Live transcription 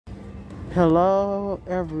Hello,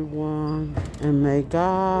 everyone, and may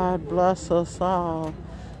God bless us all.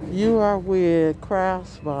 You are with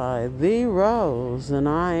Crafts by The Rose, and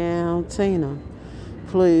I am Tina.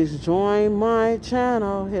 Please join my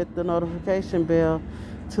channel, hit the notification bell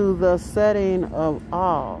to the setting of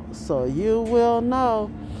all, so you will know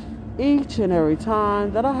each and every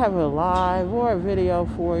time that I have a live or a video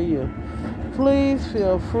for you. Please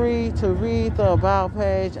feel free to read the About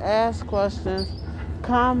page, ask questions,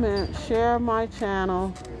 comment, share my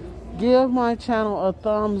channel, give my channel a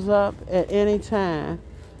thumbs up at any time.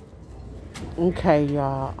 Okay,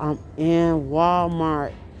 y'all, I'm in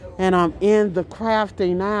Walmart and I'm in the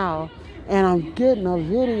crafting now, and I'm getting a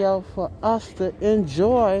video for us to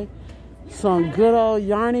enjoy some good old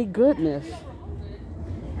yarny goodness.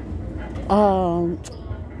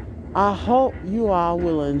 I hope you all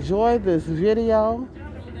will enjoy this video.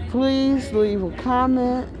 Please leave a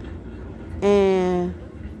comment and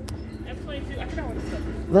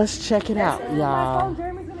let's check it out, y'all.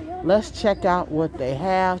 Let's check out what they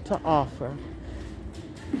have to offer.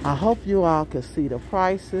 I hope you all can see the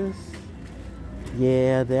prices.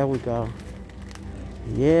 Yeah, there we go.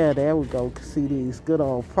 Yeah, there we go. See these good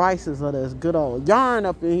old prices of this good old yarn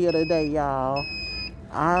up in here today, y'all.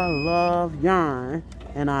 I love yarn,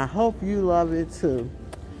 and I hope you love it too.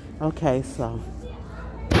 Okay, so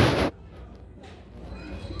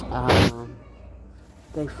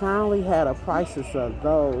they finally had a prices of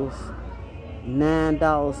those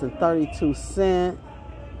 $9.32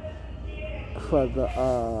 for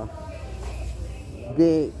the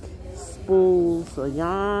big spools of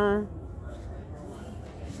yarn.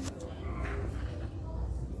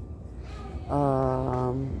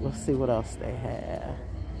 Let's see what else they have.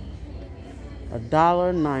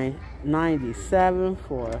 $1.97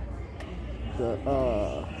 for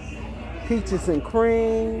the peaches and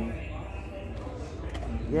cream.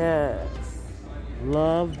 Yes,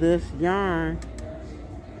 love this yarn.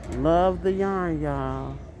 Love the yarn,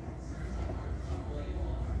 y'all.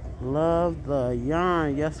 Love the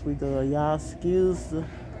yarn. Yes, we do. Y'all excuse the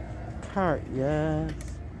cart. Yes,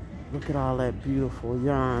 look at all that beautiful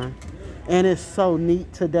yarn. And it's so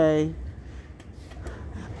neat today.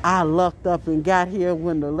 I lucked up and got here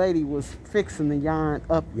when the lady was fixing the yarn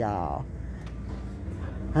up, y'all.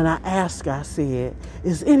 And I asked her, I said,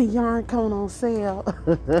 is any yarn coming on sale?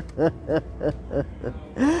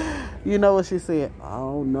 You know what she said? I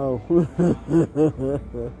don't know.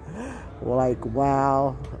 Like,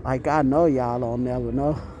 wow. Like, I know y'all don't never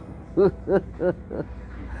know.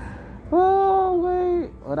 Oh,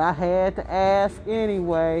 wait. But I had to ask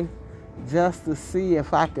anyway, just to see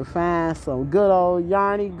if I could find some good old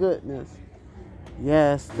yarny goodness.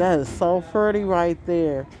 Yes, that is so pretty right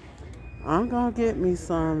there. I'm gonna get me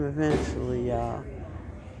some eventually, y'all.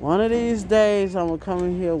 One of these days, I'm gonna come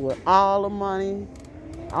in here with all the money.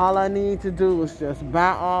 All I need to do is just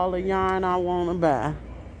buy all the yarn I want to buy.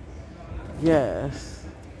 Yes.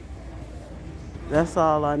 That's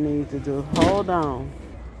all I need to do. Hold on.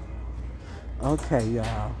 Okay,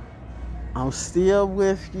 y'all. I'm still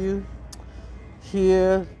with you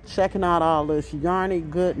here, checking out all this yarny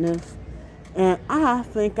goodness. And I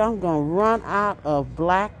think I'm going to run out of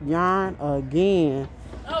black yarn again.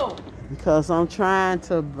 Oh. Because I'm trying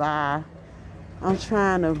to,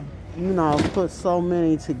 put so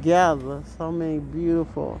many together, so many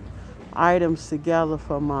beautiful items together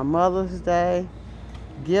for my Mother's Day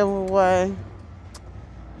giveaway.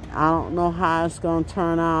 I don't know how it's going to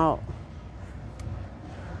turn out.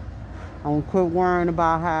 I'm going to quit worrying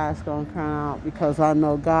about how it's going to turn out, because I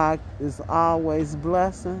know God is always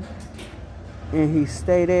blessing. And he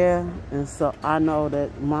stay there, and so I know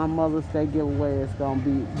that my Mother's Day giveaway is gonna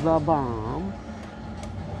be the bomb.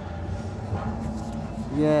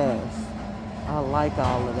 Yes, I like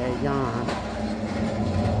all of that yarn.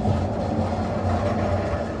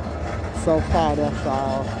 So far, that's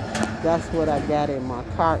all. That's what I got in my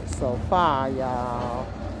cart so far, y'all.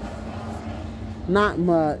 Not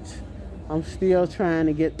much. I'm still trying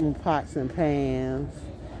to get them pots and pans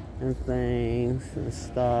and things and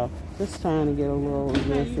stuff. Just trying to get a little of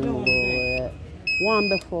this and a little of that.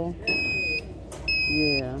 Wonderful.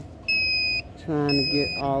 Yeah. Trying to get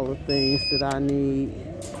all the things that I need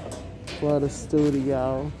for the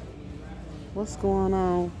studio. What's going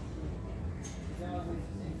on?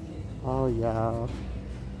 Oh, y'all.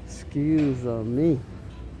 Excuse me.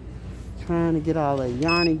 Trying to get all the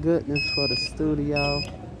yarny goodness for the studio.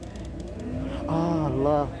 Oh, I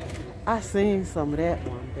love. I seen some of that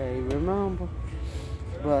one day, remember?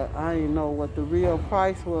 But I didn't know what the real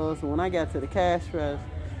price was. When I got to the cash register,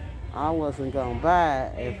 I wasn't going to buy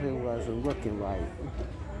it if it wasn't looking right.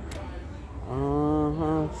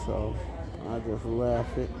 So I just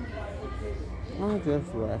left it.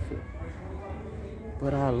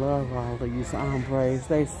 But I love all of these ombres.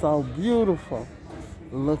 They so beautiful.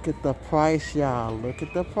 Look at the price, y'all. Look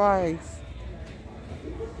at the price.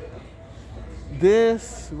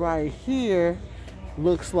 This right here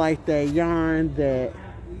looks like that yarn that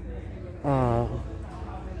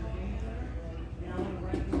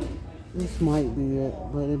this might be it,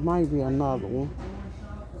 but it might be another one.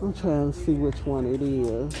 I'm trying to see which one it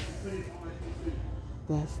is.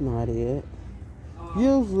 That's not it.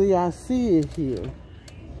 Usually I see it here.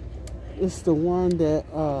 It's the one that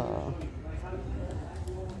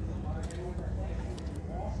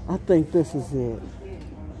I think this is it.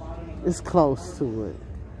 It's close to it.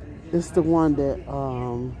 It's the one that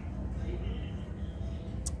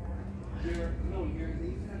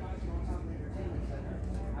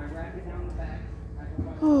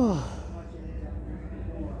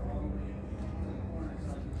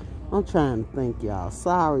I'm trying to think, y'all.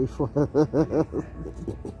 Sorry for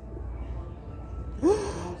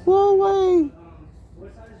well, wait.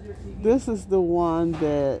 This is the one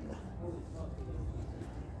that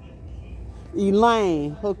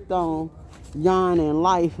Elaine, Hooked on Yarn and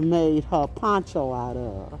Life, made her poncho out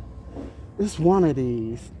of. It's one of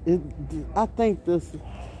these. I think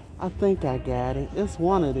I got it. It's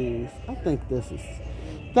one of these. I think this is.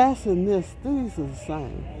 That's in this. These are the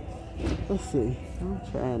same. Let's see. I'm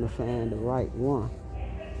trying to find the right one.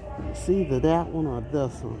 It's either that one or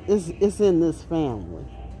this one. It's in this family.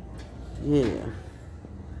 Yeah.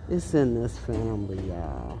 It's in this family,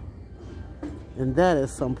 y'all. And that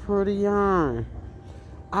is some pretty yarn.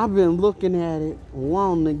 I've been looking at it,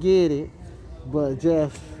 wanting to get it, but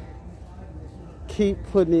just keep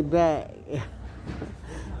putting it back.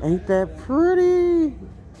 Ain't that pretty?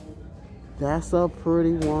 That's a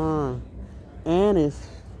pretty one. And it's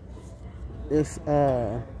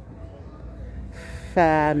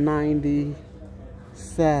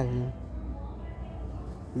 $5.97.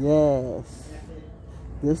 Yes.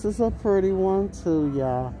 This is a pretty one too,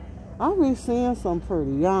 y'all. I'll be seeing some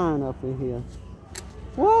pretty yarn up in here.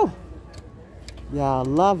 Whoa! Y'all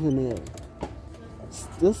loving it.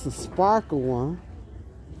 This is a sparkle one.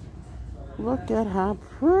 Look at how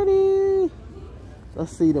pretty.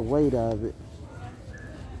 Let's see the weight of it.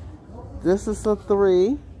 This is a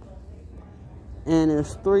 3. And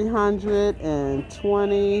it's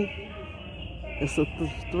 320. It's a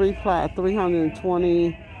 3-ply,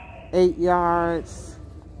 328 yards.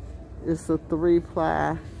 It's a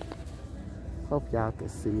 3-ply. Hope y'all can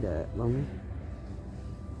see that.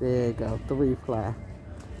 There you go, 3-ply.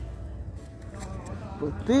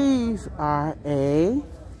 But these are a,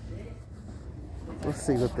 let's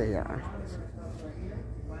see what they are.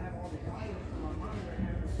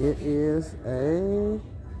 It is a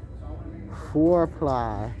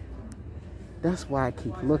 4-ply. That's why I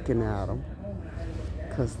keep looking at them,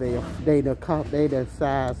 because they the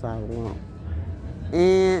size I want.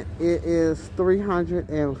 And it is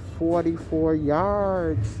 344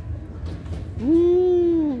 yards.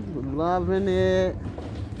 Loving it.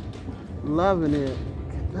 Loving it.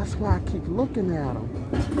 That's why I keep looking at them.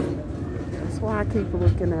 That's why I keep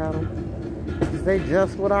looking at them. They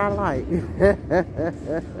just what I like.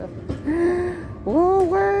 Whoa,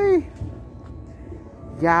 wait.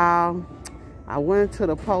 Y'all, I went to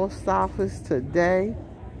the post office today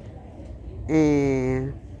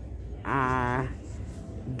and I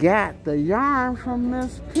got the yarn from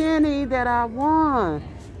Miss Penny that I won.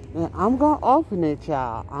 And I'm going to open it,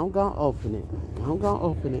 y'all. I'm going to open it. I'm going to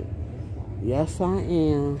open it. Yes, I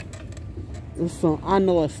am. I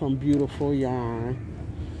know it's some beautiful yarn.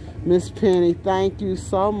 Miss Penny, thank you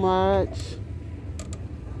so much.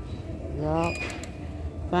 Yup.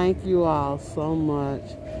 Thank you all so much.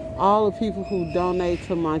 All the people who donate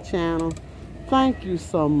to my channel, thank you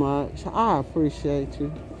so much. I appreciate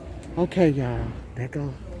you. Okay, y'all. There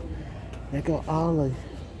go all of.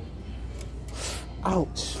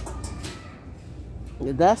 Ouch.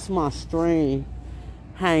 That's my string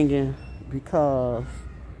hanging because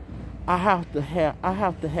I have to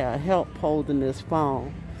have help holding this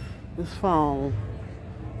phone. This phone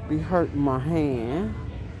be hurting my hand.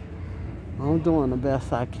 I'm doing the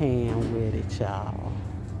best I can with it, y'all.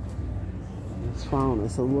 This phone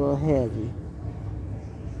is a little heavy.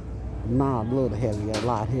 Not a little heavy, a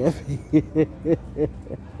lot heavy.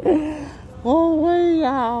 Oh, wait,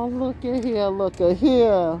 y'all. Look at here, look at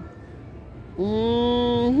here.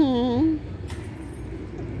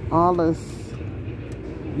 All this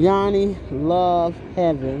Yanni Love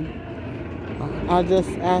Heaven. I just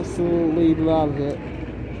absolutely love it.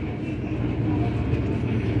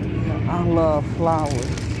 I love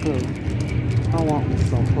flowers too. I want me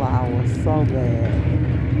some flowers so bad.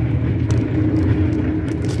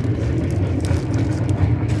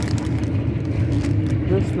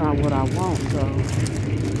 That's not what I want though.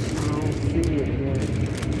 I don't see it yet.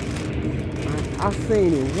 I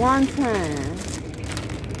seen it one time,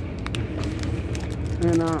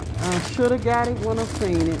 and I should have got it when I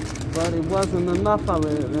seen it, but it wasn't enough of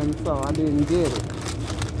it, and so I didn't get it.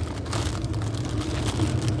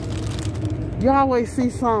 You always see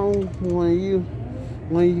something when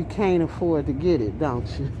you can't afford to get it, don't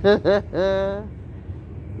you?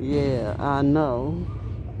 Yeah, I know.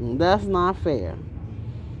 That's not fair.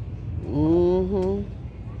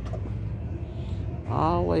 I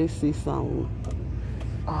always see something.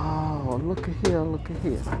 Oh, look at here, look at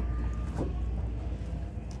here.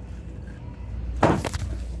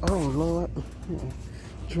 Oh, Lord.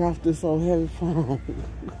 Drop this old heavy phone.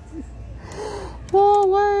 Oh,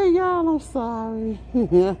 wait, y'all, I'm sorry.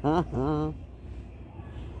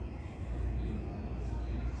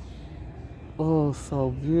 Oh, so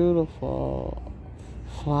beautiful.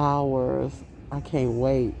 Flowers. I can't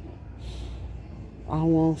wait. I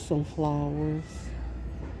want some flowers.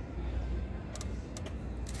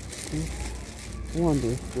 I wonder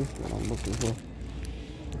if this is what I'm looking for.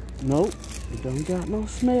 Nope, it don't got no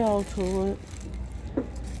smell to it.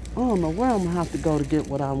 I don't know where I'm gonna have to go to get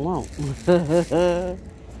what I want.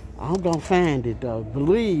 I'm gonna find it though.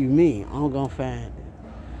 Believe me, I'm gonna find it.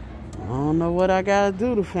 I don't know what I gotta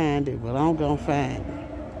do to find it, but I'm gonna find it.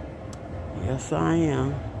 Yes, I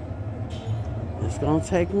am. It's gonna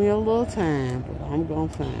take me a little time, but I'm gonna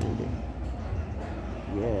find it.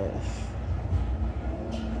 Yes.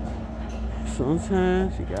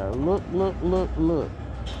 Sometimes you gotta look, look, look, look.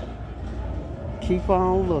 Keep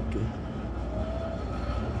on looking.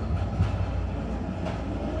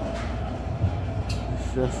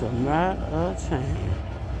 It's just a matter of time.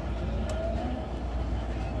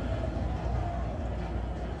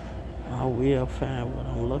 I will find what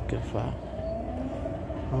I'm looking for.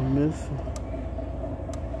 I'm missing.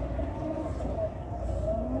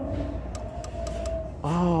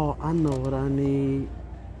 Oh, I know what I need.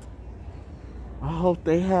 I hope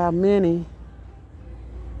they have many.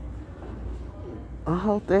 I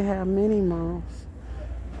hope they have Minnie Mouse.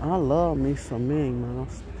 I love me some Minnie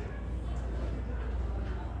Mouse.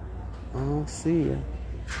 I don't see her.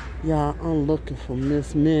 Y'all, I'm looking for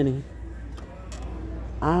Miss Minnie.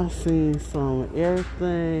 I've seen some of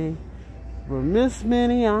everything, but Miss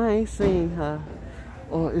Minnie, I ain't seen her.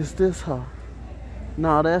 Or is this her?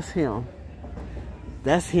 No, that's him.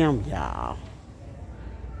 That's him, y'all.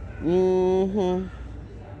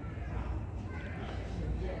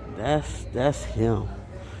 That's him.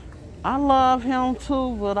 I love him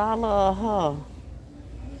too, but I love her.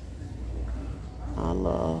 I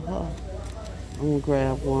love her. I'm gonna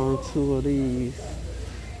grab 1 or 2 of these.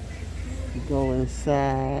 Go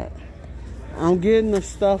inside. I'm getting the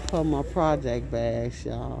stuff for my project bags,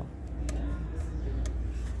 y'all.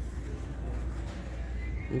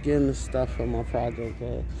 I'm getting the stuff for my project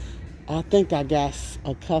bags. I think I got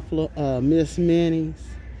a couple of Miss Minnies.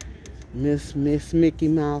 Miss Mickey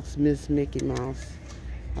Mouse, Miss Mickey Mouse.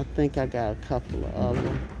 I think I got a couple of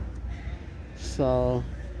them. So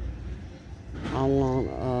I want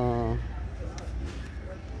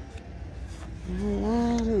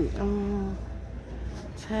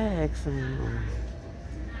tags on.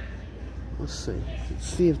 Let's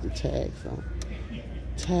see if the tags on.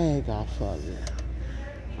 Tag off of it.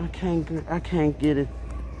 I can't get it.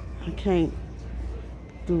 I can't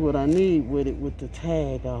do what I need with it with the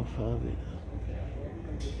tag off of it.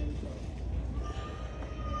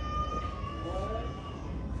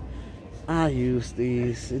 I use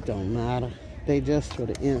these. It don't matter. They just for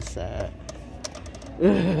the inside.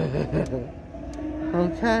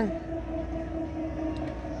 Okay.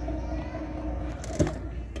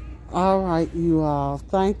 All right, you all.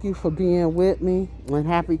 Thank you for being with me, and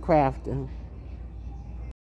happy crafting.